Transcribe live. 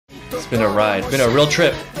It's been a ride, been a real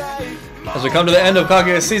trip. As we come to the end of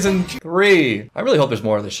Kaguya Season 3. I really hope there's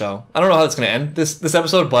more of this show. I don't know how it's gonna end, this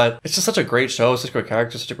episode, but it's just such a great show, such a great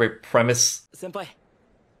character, such a great premise.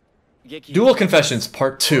 Dual Confessions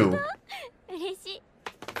Part 2.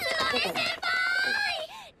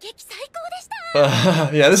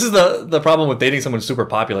 Yeah, this is the problem with dating someone super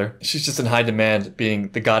popular. She's just in high demand, being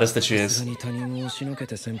the goddess that she is.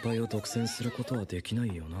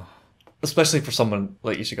 Especially for someone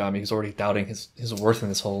like Ishigami who's already doubting his worth in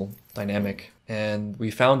this whole dynamic. And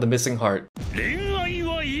we found the missing heart.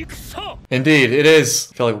 Indeed, it is.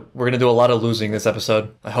 I feel like we're gonna do a lot of losing this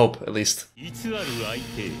episode. I hope, at least. Yeah,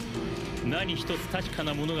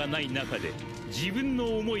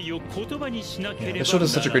 this show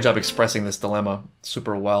does such a great job expressing this dilemma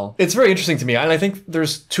super well. It's very interesting to me, and I think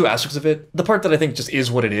there's two aspects of it. The part that I think just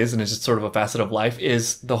is what it is, and is just sort of a facet of life,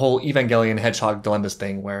 is the whole Evangelion hedgehog dilemmas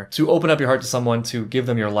thing, where to open up your heart to someone, to give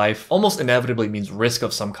them your life, almost inevitably means risk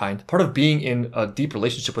of some kind. Part of being in a deep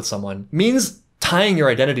relationship with someone means tying your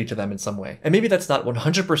identity to them in some way. And maybe that's not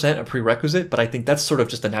 100% a prerequisite, but I think that's sort of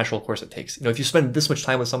just the natural course it takes. You know, if you spend this much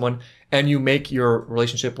time with someone and you make your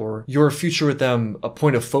relationship or your future with them a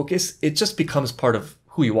point of focus, it just becomes part of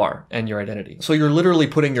who you are and your identity. So you're literally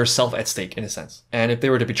putting yourself at stake in a sense. And if they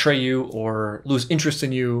were to betray you or lose interest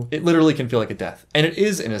in you, it literally can feel like a death. And it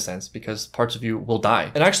is in a sense, because parts of you will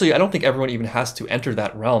die. And actually, I don't think everyone even has to enter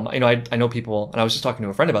that realm. You know, I know people, and I was just talking to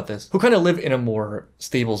a friend about this, who kind of live in a more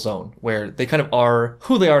stable zone where they kind of are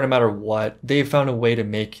who they are no matter what. They've found a way to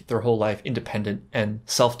make their whole life independent and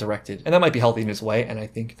self-directed. And that might be healthy in its way. And I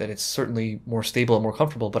think that it's certainly more stable and more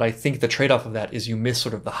comfortable. But I think the trade-off of that is you miss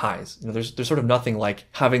sort of the highs. You know, there's sort of nothing like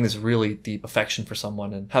having this really deep affection for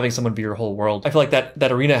someone and having someone be your whole world. I feel like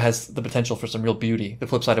that arena has the potential for some real beauty, the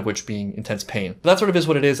flip side of which being intense pain. But that sort of is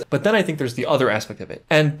what it is. But then I think there's the other aspect of it.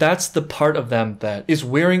 And that's the part of them that is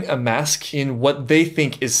wearing a mask in what they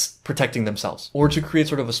think is protecting themselves, or to create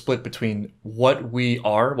sort of a split between what we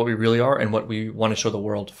are, what we really are, and what we want to show the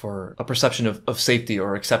world for a perception of safety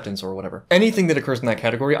or acceptance or whatever. Anything that occurs in that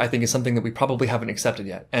category, I think, is something that we probably haven't accepted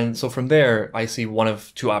yet. And so from there, I see one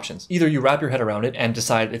of two options. Either you wrap your head around it and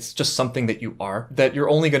decide it's just something that you are, that you're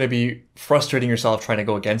only going to be frustrating yourself trying to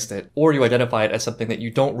go against it, or you identify it as something that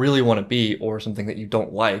you don't really want to be, or something that you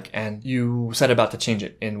don't like, and you set about to change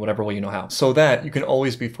it in whatever way you know how. So that you can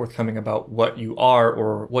always be forthcoming about what you are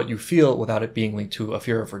or what you feel without it being linked to a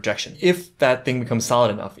fear of rejection. If that thing becomes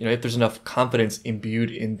solid enough, you know, if there's enough confidence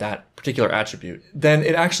imbued in that particular attribute, then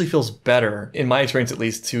it actually feels better, in my experience at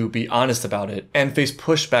least, to be honest about it and face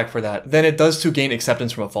pushback for that than it does to gain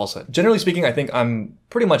acceptance from a falsehood. Generally speaking, I think I'm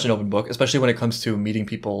pretty much an open book, especially when it comes to meeting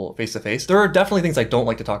people face to face. There are definitely things I don't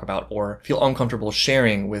like to talk about or feel uncomfortable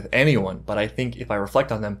sharing with anyone, but I think if I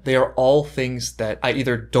reflect on them, they are all things that I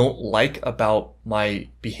either don't like about my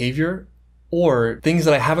behavior or things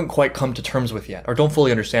that I haven't quite come to terms with yet, or don't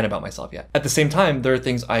fully understand about myself yet. At the same time, there are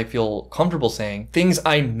things I feel comfortable saying, things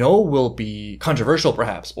I know will be controversial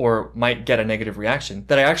perhaps, or might get a negative reaction,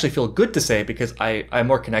 that I actually feel good to say because I'm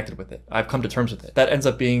more connected with it. I've come to terms with it. That ends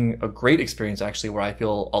up being a great experience actually, where I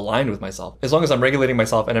feel aligned with myself. As long as I'm regulating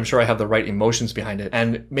myself and I'm sure I have the right emotions behind it,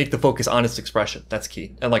 and make the focus honest expression. That's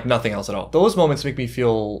key. And like nothing else at all. Those moments make me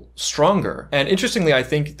feel stronger. And interestingly, I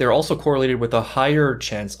think they're also correlated with a higher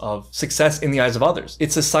chance of success in the eyes of others.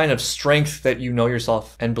 It's a sign of strength that you know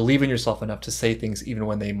yourself and believe in yourself enough to say things even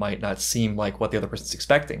when they might not seem like what the other person's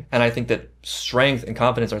expecting. And I think that strength and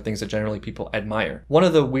confidence are things that generally people admire. One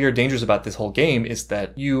of the weird dangers about this whole game is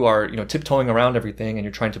that you are, you know, tiptoeing around everything and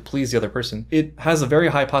you're trying to please the other person. It has a very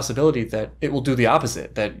high possibility that it will do the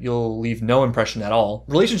opposite, that you'll leave no impression at all.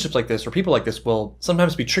 Relationships like this or people like this will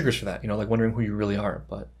sometimes be triggers for that, you know, like wondering who you really are.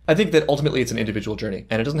 But I think that ultimately it's an individual journey,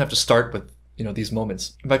 and it doesn't have to start with, you know, these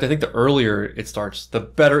moments. In fact, I think the earlier it starts, the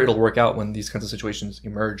better it'll work out when these kinds of situations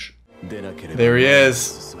emerge. There he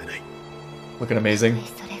is. Looking amazing.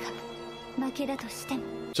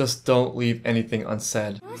 Just don't leave anything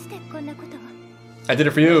unsaid. I did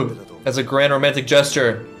it for you as a grand romantic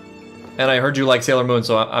gesture. And I heard you like Sailor Moon,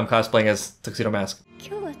 so I'm cosplaying as Tuxedo Mask.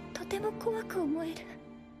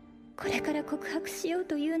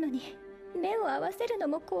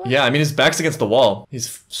 Yeah, I mean, his back's against the wall.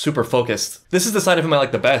 He's super focused. This is the side of him I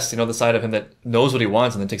like the best, you know, the side of him that knows what he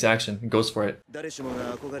wants and then takes action and goes for it.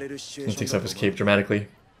 He takes off his cape dramatically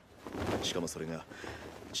and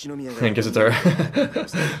gives it to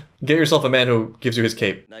her. Get yourself a man who gives you his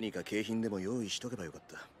cape.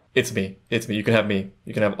 It's me. It's me. You can have me.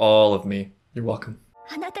 You can have all of me. You're welcome.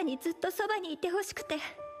 Say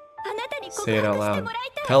it out loud.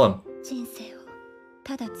 Tell him.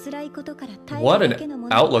 What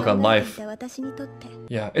an outlook on life.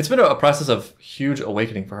 Yeah, it's been a process of huge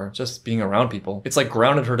awakening for her, just being around people. It's like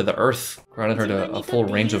grounded her to the earth, grounded her to a full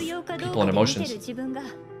range of people and emotions.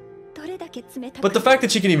 But the fact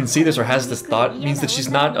that she can even see this or has this thought means that she's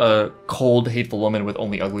not a cold, hateful woman with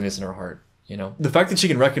only ugliness in her heart. You know, the fact that she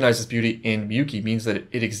can recognize this beauty in Miyuki means that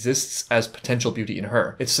it exists as potential beauty in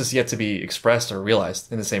her. It's just yet to be expressed or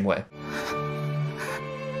realized in the same way.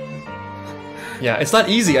 Yeah, it's not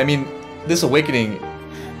easy. I mean, this awakening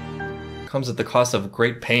comes at the cost of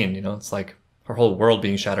great pain, you know? It's like her whole world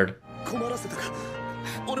being shattered.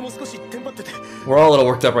 We're all a little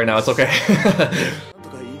worked up right now, it's okay.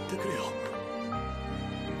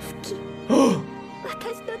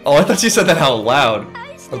 Oh, I thought she said that out loud.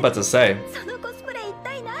 I was about to say.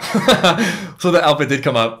 So the outfit did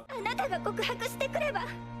come up.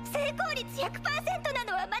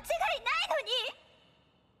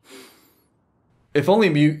 If only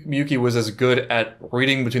Miyuki was as good at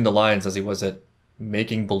reading between the lines as he was at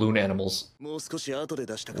making balloon animals. Was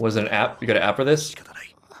it an app? You got an app for this?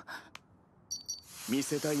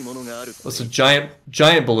 What's a giant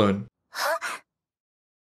balloon?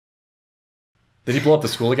 Did he blow up the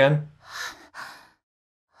school again?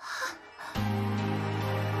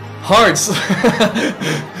 Hearts!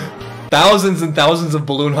 Thousands and thousands of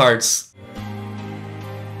balloon hearts.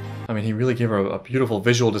 I mean, he really gave her a beautiful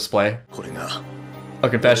visual display. A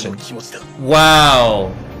confession.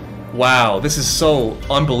 Wow! Wow, this is so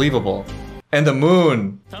unbelievable. And the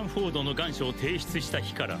moon!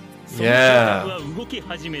 Yeah.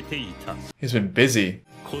 He's been busy.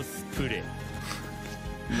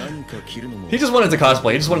 He just wanted to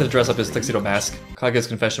cosplay, he just wanted to dress up his tuxedo mask. Kaguya's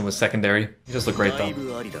confession was secondary. He just looked great though.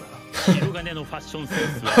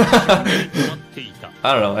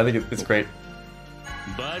 I don't know, I think it's great.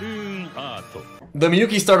 The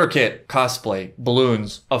Miyuki starter kit, cosplay,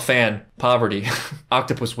 balloons, a fan, poverty,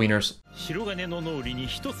 octopus wieners.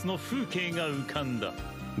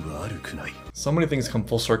 So many things come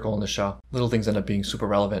full circle in the show. Little things end up being super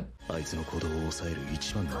relevant.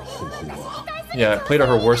 Yeah, played to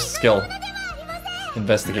her worst skill.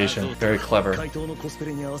 Investigation. Very clever.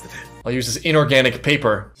 I'll use this inorganic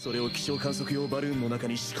paper.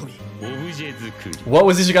 What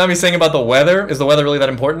was Ishigami saying about the weather? Is the weather really that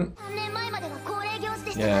important?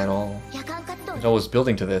 Yeah, and all. It all was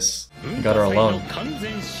building to this. You got her alone.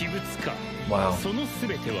 Wow.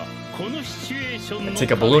 I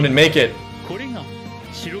take a balloon and make it.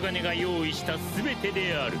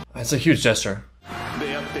 That's a huge gesture.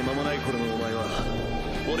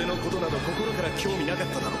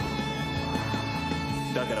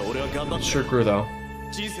 It sure grew though.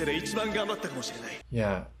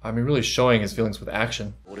 Yeah, I mean really showing his feelings with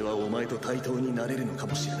action.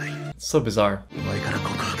 It's so bizarre.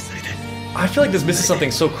 I feel like this misses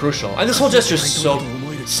something so crucial. And this whole gesture is so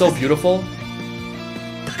beautiful.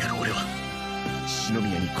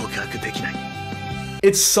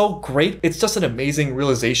 It's so great. It's just an amazing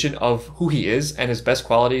realization of who he is and his best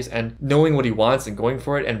qualities and knowing what he wants and going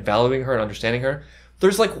for it and valuing her and understanding her.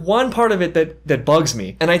 There's like one part of it that bugs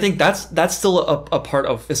me. And I think that's still a part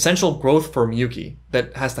of essential growth for Miyuki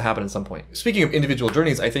that has to happen at some point. Speaking of individual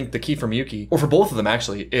journeys, I think the key for Miyuki, or for both of them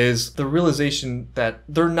actually, is the realization that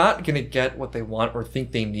they're not going to get what they want or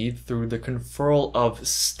think they need through the conferral of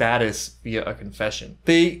status via a confession.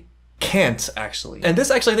 They can't actually. And this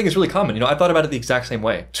actually I think is really common. You know, I thought about it the exact same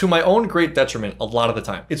way. To my own great detriment a lot of the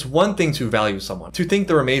time. It's one thing to value someone, to think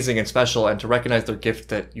they're amazing and special and to recognize their gift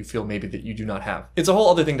that you feel maybe that you do not have. It's a whole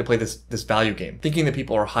other thing to play this value game, thinking that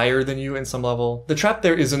people are higher than you in some level. The trap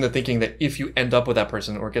there is in the thinking that if you end up with that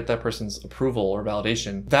person or get that person's approval or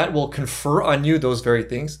validation, that will confer on you those very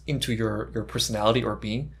things into your personality or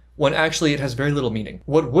being, when actually it has very little meaning.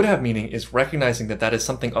 What would have meaning is recognizing that that is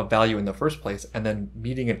something of value in the first place and then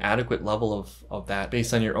meeting an adequate level of that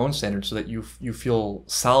based on your own standards so that you feel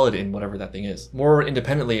solid in whatever that thing is, more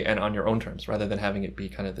independently and on your own terms, rather than having it be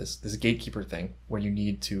kind of this gatekeeper thing where you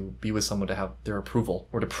need to be with someone to have their approval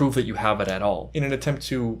or to prove that you have it at all in an attempt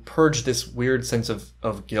to purge this weird sense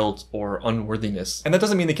of guilt or unworthiness. And that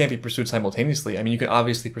doesn't mean they can't be pursued simultaneously. I mean, you can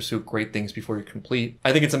obviously pursue great things before you're complete.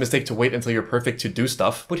 I think it's a mistake to wait until you're perfect to do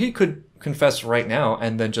stuff, but he could confess right now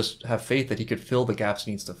and then just have faith that he could fill the gaps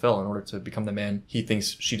he needs to fill in order to become the man he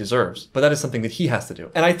thinks she deserves. But that is something that he has to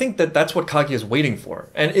do. And I think that that's what Kaguya is waiting for.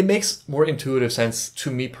 And it makes more intuitive sense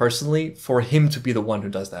to me personally for him to be the one who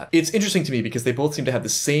does that. It's interesting to me because they both seem to have the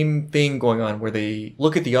same thing going on where they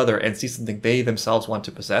look at the other and see something they themselves want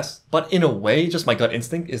to possess. But in a way, just my gut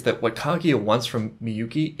instinct is that what Kaguya wants from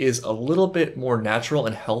Miyuki is a little bit more natural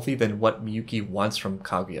and healthy than what Miyuki wants from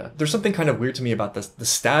Kaguya. There's something kind of weird to me about this, the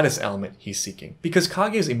status element that he's seeking. Because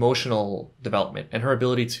Kaguya's emotional development and her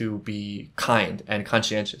ability to be kind and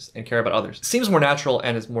conscientious and care about others seems more natural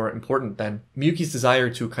and is more important than Miyuki's desire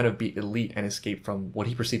to kind of be elite and escape from what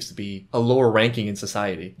he perceives to be a lower ranking in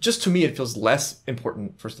society. Just to me, it feels less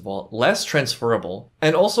important, first of all, less transferable,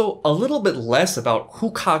 and also a little bit less about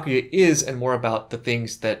who Kaguya is and more about the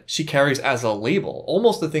things that she carries as a label,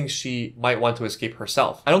 almost the things she might want to escape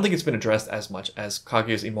herself. I don't think it's been addressed as much as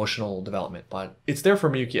Kaguya's emotional development, but it's there for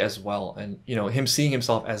Miyuki as well. And, you know, him seeing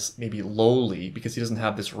himself as maybe lowly because he doesn't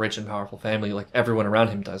have this rich and powerful family like everyone around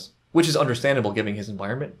him does. Which is understandable given his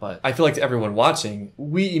environment, but I feel like to everyone watching,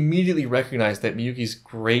 we immediately recognize that Miyuki's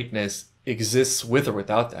greatness exists with or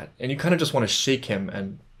without that. And you kind of just want to shake him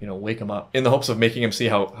and, you know, wake him up in the hopes of making him see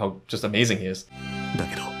how just amazing he is.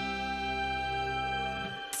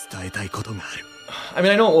 I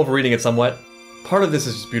mean, I know I'm overreading it somewhat. Part of this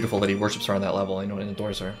is just beautiful that he worships her on that level, you know, and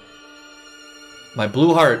adores her. My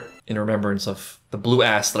blue heart in remembrance of the blue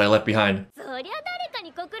ass that I left behind.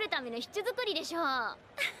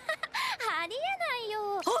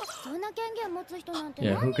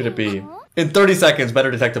 Yeah, who could it be? In 30 seconds,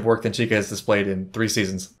 better detective work than Chika has displayed in 3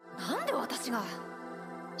 seasons.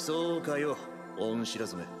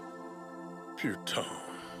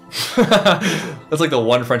 That's like the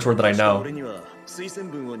one French word that I know.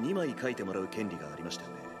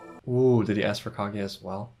 Ooh, did he ask for Kaguya as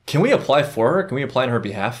well? Can we apply for her? Can we apply on her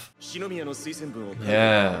behalf?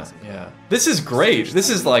 Yeah, yeah. This is great.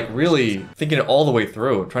 This is like really thinking it all the way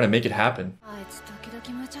through, trying to make it happen.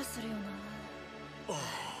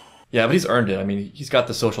 Yeah, but he's earned it. I mean, he's got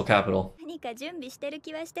the social capital.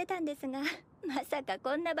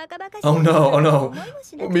 Oh no, oh no.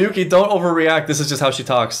 Miyuki, don't overreact. This is just how she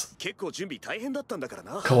talks.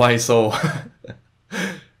 Kawaii so.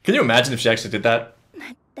 Can you imagine if she actually did that?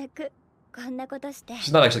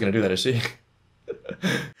 She's not actually going to do that, is she?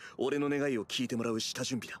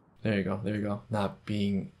 There you go, there you go. Not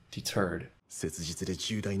being deterred.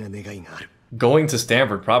 Going to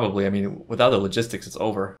Stanford, probably. I mean, without the logistics, it's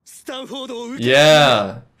over.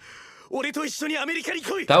 Yeah.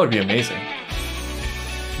 That would be amazing.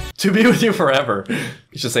 To be with you forever.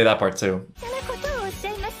 You should say that part too.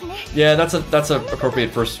 Yeah, that's a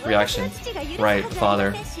appropriate first reaction. Right,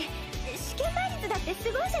 father.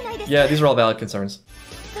 Yeah, these are all valid concerns.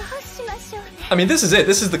 I mean, this is it.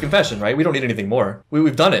 This is the confession, right? We don't need anything more.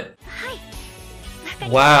 We've done it.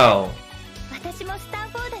 Wow.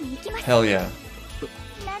 Hell yeah.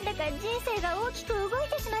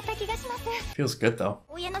 Feels good though.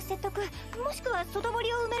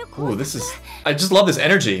 Ooh, this is... I just love this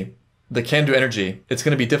energy. The can-do energy. It's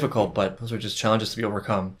gonna be difficult, but those are just challenges to be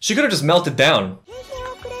overcome. She could have just melted down.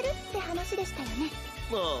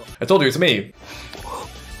 I told you, it's me.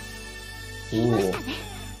 Ooh.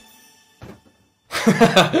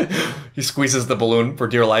 He squeezes the balloon for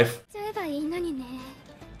dear life.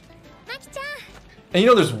 And you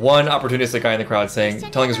know there's one opportunistic guy in the crowd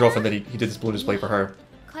telling his girlfriend that he did this balloon display for her.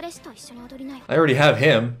 I already have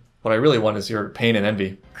him. What I really want is your pain and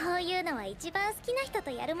envy.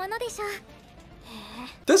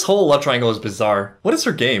 This whole love triangle is bizarre. What is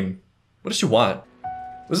her game? What does she want?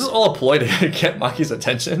 Was this all a ploy to get Maki's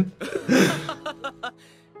attention?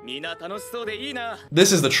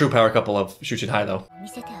 This is the true power couple of Shuchin-hai though.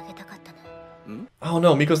 Oh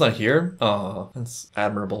no, Miko's not here? Oh, that's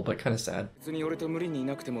admirable, but kind of sad. They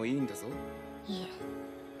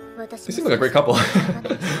seem like a great couple.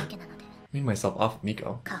 Made myself off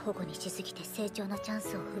Miko.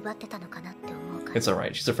 It's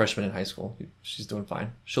alright, she's a freshman in high school. She's doing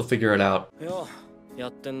fine. She'll figure it out. Oh,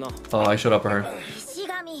 I showed up for her.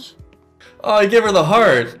 Oh, I gave her the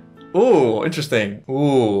heart! Ooh, interesting.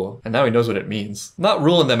 Ooh, and now he knows what it means. Not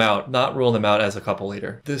ruling them out. Not ruling them out as a couple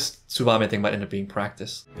later. This Tsubame thing might end up being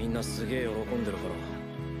practice. It's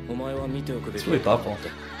really thoughtful.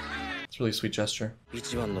 It's a really sweet gesture. Well,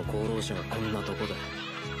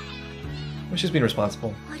 she's being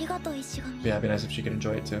responsible. Yeah, it'd be nice if she could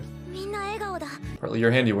enjoy it too. Partly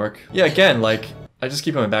your handiwork. Yeah, again, like, I just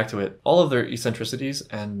keep coming back to it. All of their eccentricities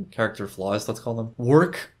and character flaws, let's call them,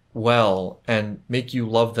 work well and make you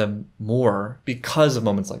love them more because of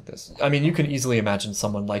moments like this. I mean, you can easily imagine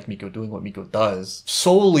someone like Miko doing what Miko does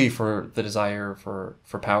solely for the desire for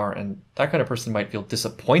power, and that kind of person might feel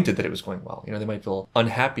disappointed that it was going well. You know, they might feel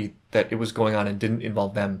unhappy that it was going on and didn't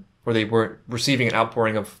involve them, or they weren't receiving an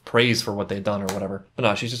outpouring of praise for what they'd done or whatever. But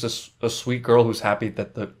no, she's just a sweet girl who's happy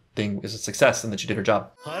that the thing is a success and that she did her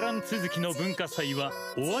job. It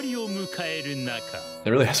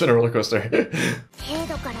really has been a roller coaster.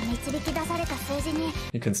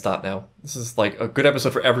 You can stop now. This is like a good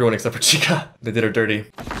episode for everyone except for Chika. They did her dirty.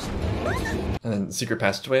 And then secret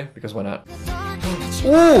passageway, because why not?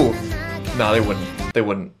 Ooh! No, they wouldn't. They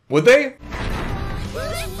wouldn't. Would they?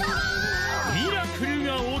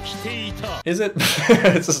 Is it?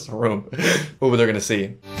 It's just a room. What were they gonna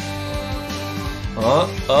see?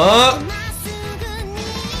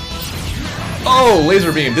 Oh,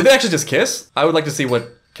 laser beam. Did they actually just kiss? I would like to see what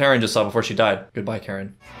Karen just saw before she died. Goodbye,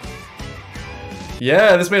 Karen.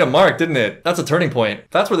 Yeah, this made a mark, didn't it? That's a turning point.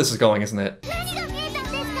 That's where this is going, isn't it?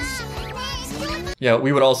 Yeah,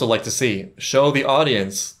 we would also like to see. Show the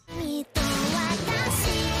audience.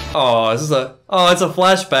 Oh, this is a... Oh, it's a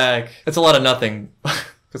flashback. It's a lot of nothing.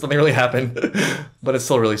 Because nothing really happened. But it's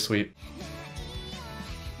still really sweet.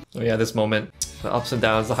 Oh yeah, this moment. The ups and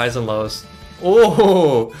downs, the highs and lows.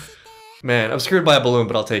 Oh! Man, I'm screwed by a balloon,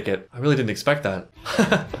 but I'll take it. I really didn't expect that.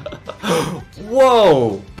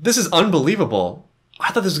 Whoa! This is unbelievable.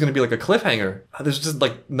 I thought this was going to be like a cliffhanger. There's just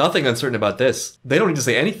like nothing uncertain about this. They don't need to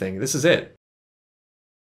say anything. This is it.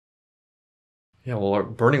 Yeah, well,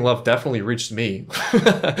 Burning Love definitely reached me.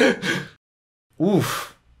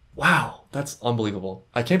 Oof. Wow. That's unbelievable.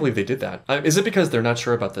 I can't believe they did that. Is it because they're not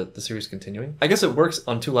sure about the series continuing? I guess it works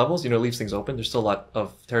on two levels. You know, it leaves things open. There's still a lot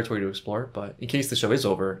of territory to explore, but in case the show is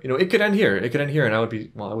over, you know, it could end here. It could end here, and I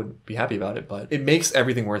would be happy about it, but it makes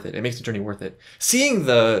everything worth it. It makes the journey worth it. Seeing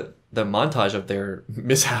the montage of their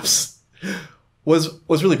mishaps was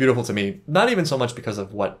really beautiful to me. Not even so much because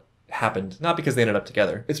of what happened, not because they ended up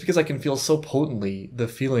together. It's because I can feel so potently the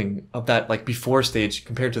feeling of that like before stage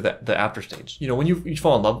compared to the after stage. You know, when you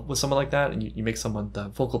fall in love with someone like that and you make someone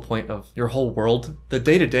the focal point of your whole world, the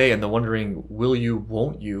day-to-day and the wondering will you,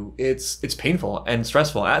 won't you, it's painful and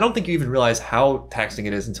stressful. I don't think you even realize how taxing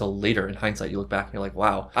it is until later. In hindsight, you look back and you're like,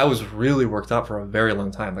 wow, I was really worked up for a very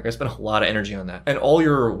long time. Like I spent a lot of energy on that. And all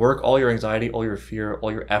your work, all your anxiety, all your fear,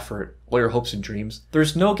 all your effort, all your hopes and dreams,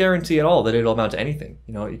 there's no guarantee at all that it'll amount to anything.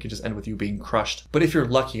 You know, it could just end with you being crushed. But if you're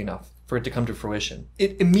lucky enough for it to come to fruition,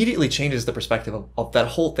 it immediately changes the perspective of that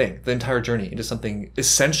whole thing, the entire journey, into something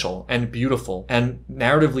essential and beautiful and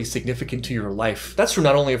narratively significant to your life. That's true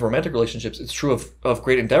not only of romantic relationships, it's true of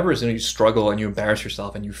great endeavors. You know, you struggle and you embarrass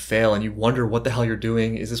yourself and you fail and you wonder what the hell you're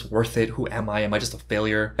doing. Is this worth it? Who am I? Am I just a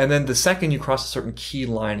failure? And then the second you cross a certain key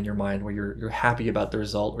line in your mind where you're happy about the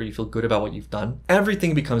result, or you feel good about what you've done,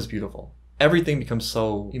 everything becomes beautiful. Everything becomes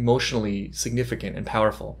so emotionally significant and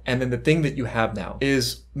powerful. And then the thing that you have now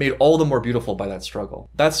is made all the more beautiful by that struggle.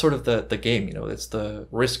 That's sort of the game, you know, it's the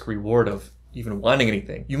risk reward of even wanting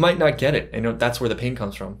anything. You might not get it, and you know, that's where the pain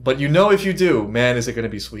comes from. But you know if you do, man, is it going to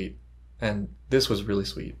be sweet. And this was really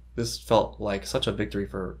sweet. This felt like such a victory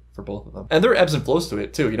for both of them. And there are ebbs and flows to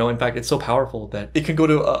it too. You know, in fact, it's so powerful that it can go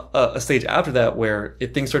to a stage after that where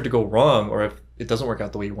if things start to go wrong, or if it doesn't work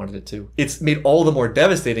out the way you wanted it to, it's made all the more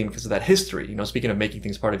devastating because of that history. You know, speaking of making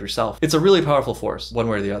things part of yourself, it's a really powerful force, one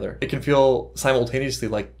way or the other. It can feel simultaneously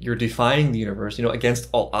like you're defying the universe, you know, against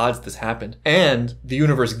all odds this happened. And the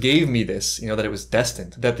universe gave me this, you know, that it was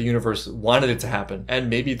destined, that the universe wanted it to happen.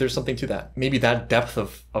 And maybe there's something to that. Maybe that depth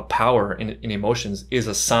of power in emotions is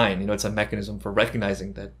a sign, you know, it's a mechanism for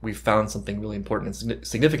recognizing that we've found something really important and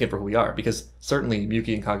significant for who we are. Because certainly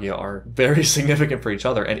Miyuki and Kaguya are very significant for each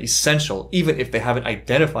other and essential, even if they haven't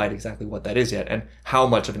identified exactly what that is yet and how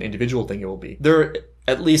much of an individual thing it will be. They're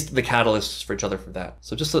at least the catalysts for each other for that.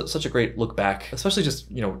 So just such a great look back, especially just,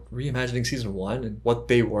 you know, reimagining season 1 and what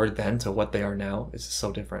they were then to what they are now. It's just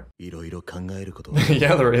so different.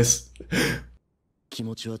 Yeah, there is.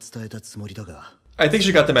 I think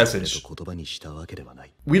she got the message.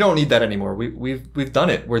 We don't need that anymore. We've done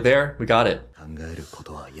it. We're there. We got it.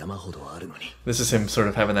 This is him sort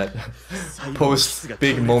of having that post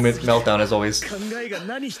big moment meltdown as always.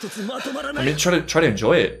 I mean, try to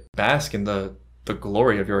enjoy it. Bask in the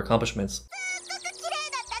glory of your accomplishments.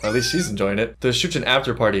 At least she's enjoying it. The Shuchin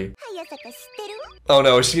after party. Oh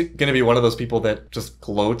no, is she gonna be one of those people that just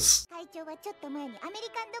gloats?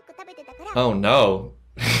 Oh no.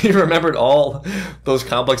 He remembered all those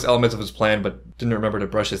complex elements of his plan, but didn't remember to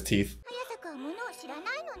brush his teeth.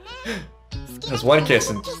 Has one kiss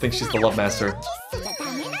and thinks she's the love master.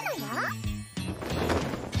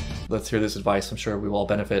 Let's hear this advice. I'm sure we will all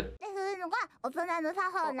benefit.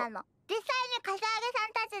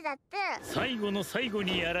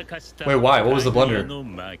 Wait, why? What was the blunder?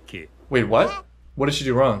 Wait, what? What did she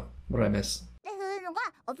do wrong? What did I miss?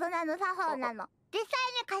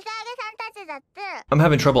 I'm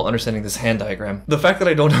having trouble understanding this hand diagram. The fact that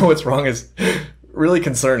I don't know what's wrong is really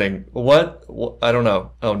concerning. What? I don't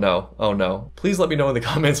know. Oh no. Oh no. Please let me know in the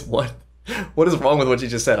comments what is wrong with what you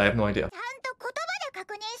just said. I have no idea.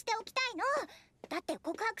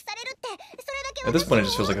 At this point, it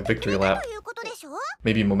just feels like a victory lap.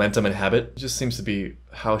 maybe momentum and habit. It just seems to be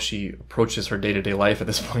how she approaches her day-to-day life at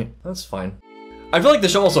this point. That's fine. I feel like the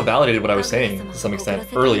show also validated what I was saying to some extent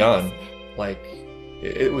early on. Like,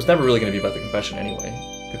 it was never really going to be about the confession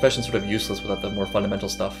anyway. Confession's sort of useless without the more fundamental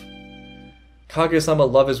stuff. Kaguya-sama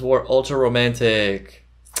Love is War, ultra romantic.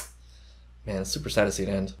 Man, it's super sad to see it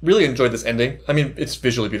end. Really enjoyed this ending. I mean, it's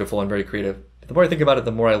visually beautiful and very creative. But the more I think about it,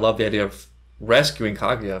 the more I love the idea of rescuing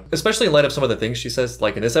Kaguya. Especially in light of some of the things she says,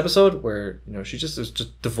 like in this episode, where, you know, she just is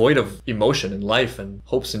just devoid of emotion and life and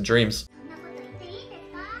hopes and dreams.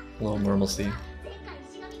 A little normalcy.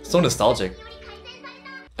 So nostalgic.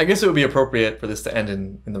 I guess it would be appropriate for this to end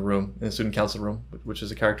in the room, in the student council room, which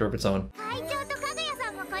is a character of its own.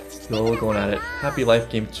 Still going at it. Happy Life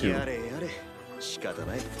Game 2.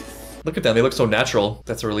 Look at them, they look so natural.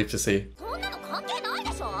 That's a relief to see.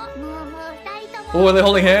 Oh, are they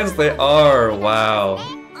holding hands? They are, wow.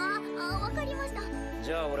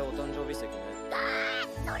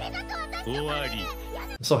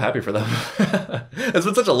 I'm so happy for them. It's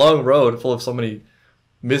been such a long road full of so many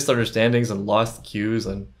misunderstandings and lost cues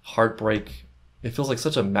and heartbreak. It feels like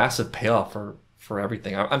such a massive payoff for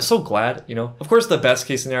everything. I'm so glad, you know. Of course, the best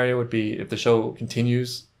case scenario would be if the show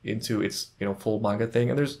continues into its, you know, full manga thing,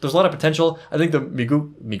 and there's a lot of potential. I think the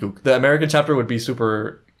the American chapter would be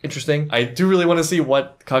super interesting. I do really want to see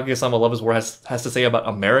what Kaguya-sama Love is War has to say about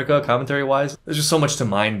America, commentary-wise. There's just so much to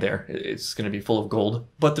mine there. It's going to be full of gold.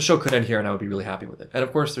 But the show could end here and I would be really happy with it. And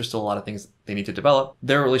of course, there's still a lot of things they need to develop.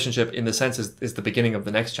 Their relationship, in the sense, is the beginning of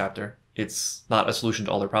the next chapter. It's not a solution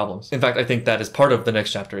to all their problems. In fact, I think that is part of the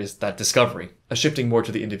next chapter, is that discovery. A shifting more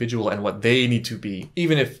to the individual and what they need to be,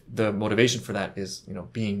 even if the motivation for that is, you know,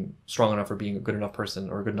 being strong enough or being a good enough person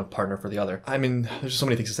or a good enough partner for the other. I mean, there's just so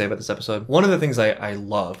many things to say about this episode. One of the things I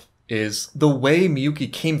love is the way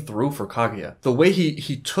Miyuki came through for Kaguya. The way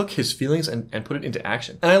he took his feelings and put it into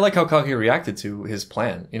action. And I like how Kaguya reacted to his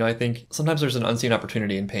plan. You know, I think sometimes there's an unseen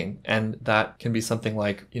opportunity in pain, and that can be something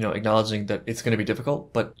like, you know, acknowledging that it's going to be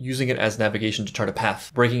difficult, but using it as navigation to chart a path,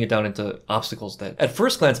 breaking it down into obstacles that at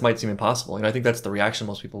first glance might seem impossible. You know, I think that's the reaction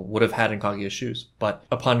most people would have had in Kaguya's shoes, but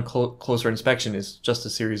upon closer inspection is just a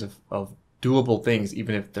series of doable things,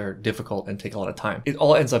 even if they're difficult and take a lot of time. It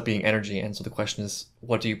all ends up being energy, and so the question is,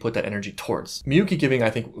 what do you put that energy towards? Miyuki giving, I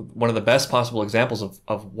think, one of the best possible examples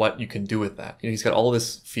of what you can do with that. You know, he's got all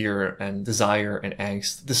this fear and desire and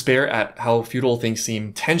angst, despair at how futile things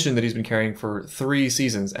seem, tension that he's been carrying for 3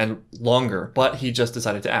 seasons and longer, but he just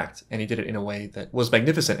decided to act, and he did it in a way that was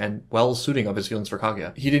magnificent and well-suiting of his feelings for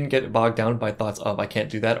Kaguya. He didn't get bogged down by thoughts of, I can't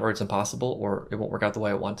do that, or it's impossible, or it won't work out the way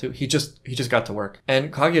I want to. He just got to work.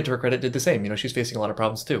 And Kaguya, to her credit, did the same. You know, she's facing a lot of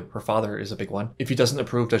problems too. Her father is a big one. If he doesn't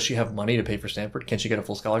approve, does she have money to pay for Stanford? Can she get a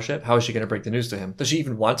full scholarship? How is she going to break the news to him? Does she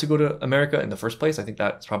even want to go to America in the first place? I think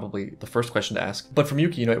that's probably the first question to ask. But for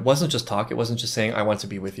Miyuki, you know, it wasn't just talk. It wasn't just saying, I want to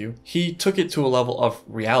be with you. He took it to a level of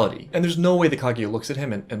reality. And there's no way that Kaguya looks at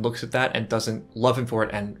him and looks at that and doesn't love him for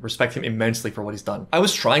it and respect him immensely for what he's done. I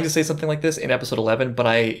was trying to say something like this in episode 11, but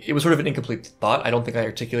it was sort of an incomplete thought. I don't think I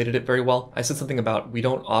articulated it very well. I said something about we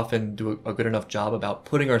don't often do a good enough job about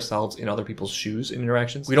putting ourselves in other people's shoes in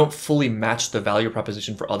interactions. We don't fully match the value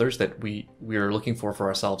proposition for others that we are looking for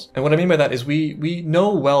ourselves. And what I mean by that is we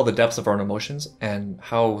know well the depths of our own emotions and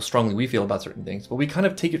how strongly we feel about certain things, but we kind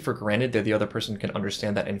of take it for granted that the other person can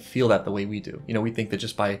understand that and feel that the way we do. You know, we think that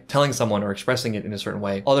just by telling someone or expressing it in a certain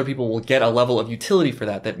way, other people will get a level of utility for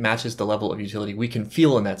that matches the level of utility we can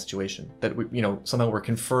feel in that situation. That we, you know, somehow we're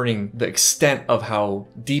conferring the extent of how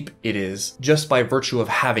deep it is just by virtue of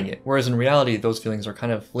having it. Whereas in reality, those feelings are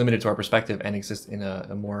kind of limited to our perspective and exist in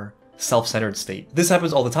a more self-centered state. This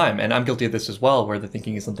happens all the time, and I'm guilty of this as well, where the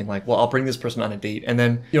thinking is something like, well, I'll bring this person on a date, and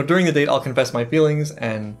then, you know, during the date, I'll confess my feelings,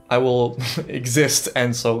 and I will exist,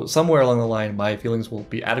 and so somewhere along the line, my feelings will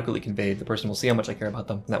be adequately conveyed. The person will see how much I care about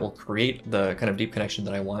them, and that will create the kind of deep connection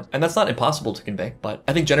that I want. And that's not impossible to convey, but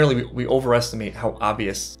I think generally we overestimate how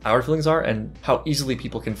obvious our feelings are and how easily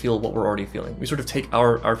people can feel what we're already feeling. We sort of take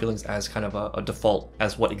our feelings as kind of a default,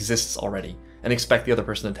 as what exists already, and expect the other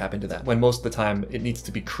person to tap into that, when most of the time it needs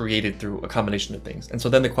to be created through a combination of things. And so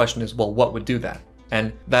then the question is, well, what would do that?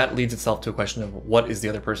 And that leads itself to a question of what is the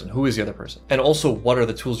other person? Who is the other person? And also, what are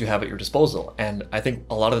the tools you have at your disposal? And I think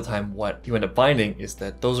a lot of the time what you end up finding is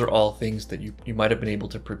that those are all things that you might have been able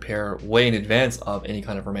to prepare way in advance of any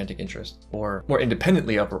kind of romantic interest, or more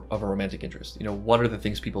independently of a romantic interest. You know, what are the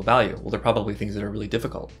things people value? Well, they're probably things that are really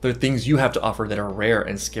difficult. They're things you have to offer that are rare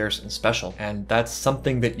and scarce and special. And that's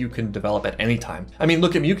something that you can develop at any time. I mean,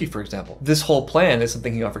 look at Miyuki, for example. This whole plan is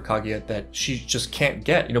something he offered Kaguya that she just can't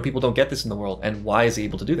get. You know, people don't get this in the world. And why why is he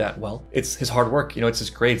able to do that? Well, it's his hard work. You know, it's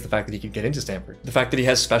his grades, the fact that he could get into Stanford, the fact that he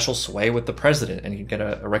has special sway with the president and he can get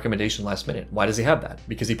a recommendation last minute. Why does he have that?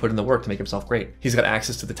 Because he put in the work to make himself great. He's got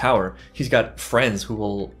access to the tower. He's got friends who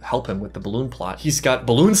will help him with the balloon plot. He's got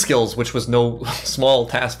balloon skills, which was no small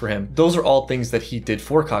task for him. Those are all things that he did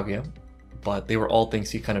for Kaguya, but they were all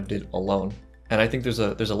things he kind of did alone. And I think there's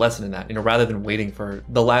a lesson in that, you know, rather than waiting for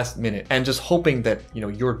the last minute and just hoping that, you know,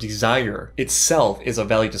 your desire itself is of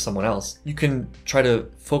value to someone else. You can try to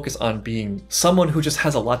focus on being someone who just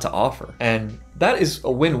has a lot to offer. And that is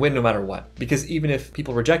a win-win no matter what, because even if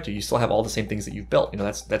people reject you, you still have all the same things that you've built. You know,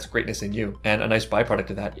 that's greatness in you. And a nice byproduct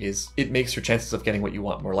of that is it makes your chances of getting what you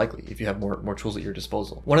want more likely if you have more tools at your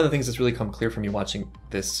disposal. One of the things that's really come clear for me watching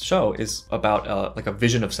this show is about like a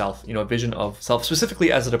vision of self, you know, a vision of self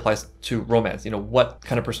specifically as it applies to romance. You know, what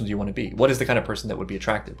kind of person do you want to be? What is the kind of person that would be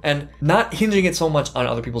attractive? And not hinging it so much on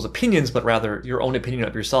other people's opinions, but rather your own opinion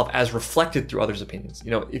of yourself as reflected through others' opinions.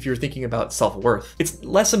 You know, if you're thinking about self-worth, it's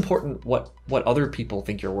less important what other people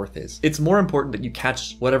think your worth is. It's more important that you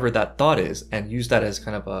catch whatever that thought is and use that as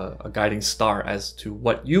kind of a guiding star as to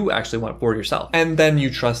what you actually want for yourself. And then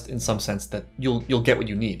you trust in some sense that you'll get what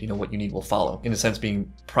you need. You know, what you need will follow. In a sense,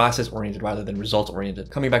 being process-oriented rather than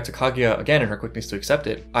result-oriented. Coming back to Kaguya again and her quickness to accept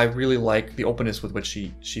it, I really like the openness with which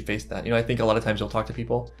she faced that. You know, I think a lot of times you'll talk to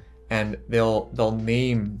people and they'll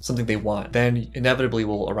name something they want. Then inevitably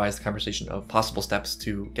will arise the conversation of possible steps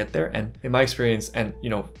to get there. And in my experience, and you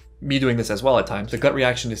know, me doing this as well at times, the gut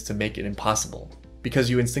reaction is to make it impossible,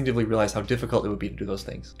 because you instinctively realize how difficult it would be to do those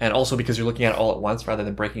things. And also because you're looking at it all at once rather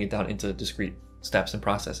than breaking it down into discrete steps and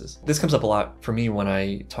processes. This comes up a lot for me when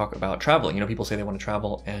I talk about traveling. You know, people say they want to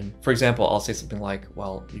travel, and for example, I'll say something like,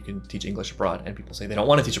 well, you can teach English abroad, and people say they don't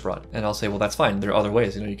want to teach abroad. And I'll say, well, that's fine. There are other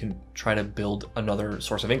ways. You know, you can try to build another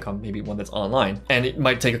source of income, maybe one that's online, and it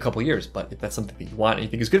might take a couple years, but if that's something that you want and you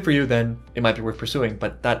think is good for you, then it might be worth pursuing.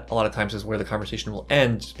 But that a lot of times is where the conversation will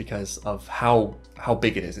end, just because of how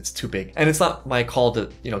big it is. It's too big. And it's not my call to,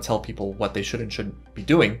 you know, tell people what they should and shouldn't be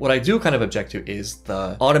doing. What I do kind of object to is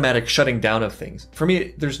the automatic shutting down of things. For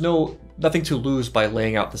me, there's nothing to lose by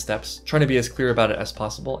laying out the steps, trying to be as clear about it as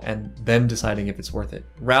possible, and then deciding if it's worth it,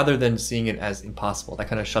 rather than seeing it as impossible. That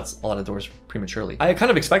kind of shuts a lot of doors prematurely. I kind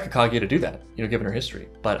of expected Kaguya to do that, you know, given her history.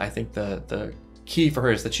 But I think the key for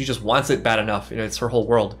her is that she just wants it bad enough. You know, it's her whole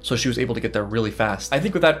world. So she was able to get there really fast. I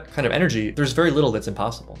think with that kind of energy, there's very little that's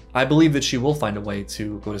impossible. I believe that she will find a way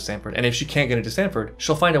to go to Stanford. And if she can't get into Stanford,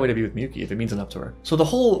 she'll find a way to be with Miyuki if it means enough to her. So the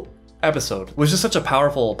whole episode was just such a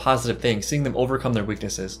powerful, positive thing, seeing them overcome their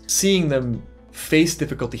weaknesses, seeing them face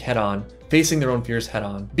difficulty head on, facing their own fears head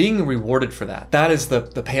on, being rewarded for that. That is the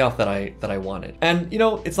payoff that I wanted. And you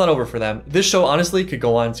know, it's not over for them. This show honestly could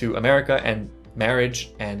go on to America and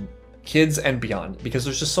marriage and kids and beyond, because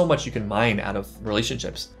there's just so much you can mine out of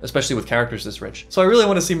relationships, especially with characters this rich. So I really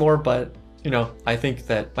want to see more, but you know, I think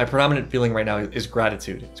that my predominant feeling right now is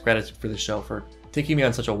gratitude. It's gratitude for this show, for taking me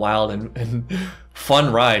on such a wild and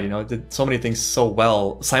fun ride. You know, it did so many things so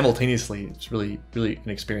well simultaneously. It's really an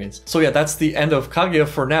experience. So yeah, that's the end of Kaguya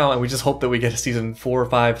for now, and we just hope that we get a season 4,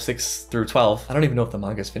 5, 6 through 12. I don't even know if the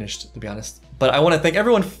manga is finished, to be honest. But I want to thank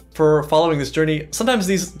everyone for following this journey. Sometimes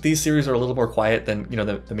these series are a little more quiet than, you know,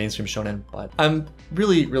 the mainstream shonen, but I'm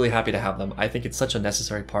really happy to have them. I think it's such a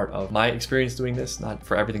necessary part of my experience doing this, not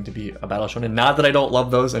for everything to be a battle shonen. Not that I don't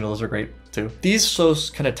love those, I know those are great too. These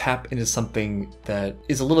shows kind of tap into something that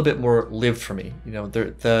is a little bit more lived for me. You know,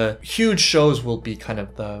 the huge shows will be kind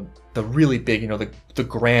of the really big, you know, the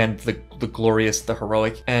grand, the glorious, the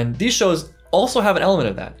heroic. And these shows also have an element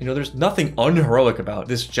of that. You know, there's nothing unheroic about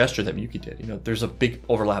this gesture that Miyuki did. You know, there's a big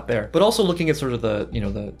overlap there. But also looking at sort of the, you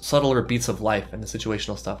know, the subtler beats of life and the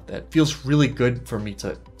situational stuff that feels really good for me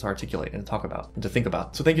to articulate and talk about and to think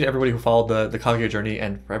about. So thank you to everybody who followed the Kaguya journey,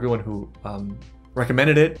 and for everyone who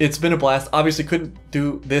recommended it. It's been a blast. Obviously couldn't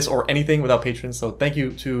do this or anything without patrons, so thank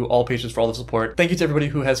you to all patrons for all the support. Thank you to everybody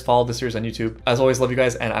who has followed the series on YouTube. As always, love you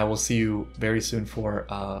guys, and I will see you very soon for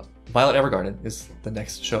Violet Evergarden is the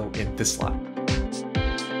next show in this slot.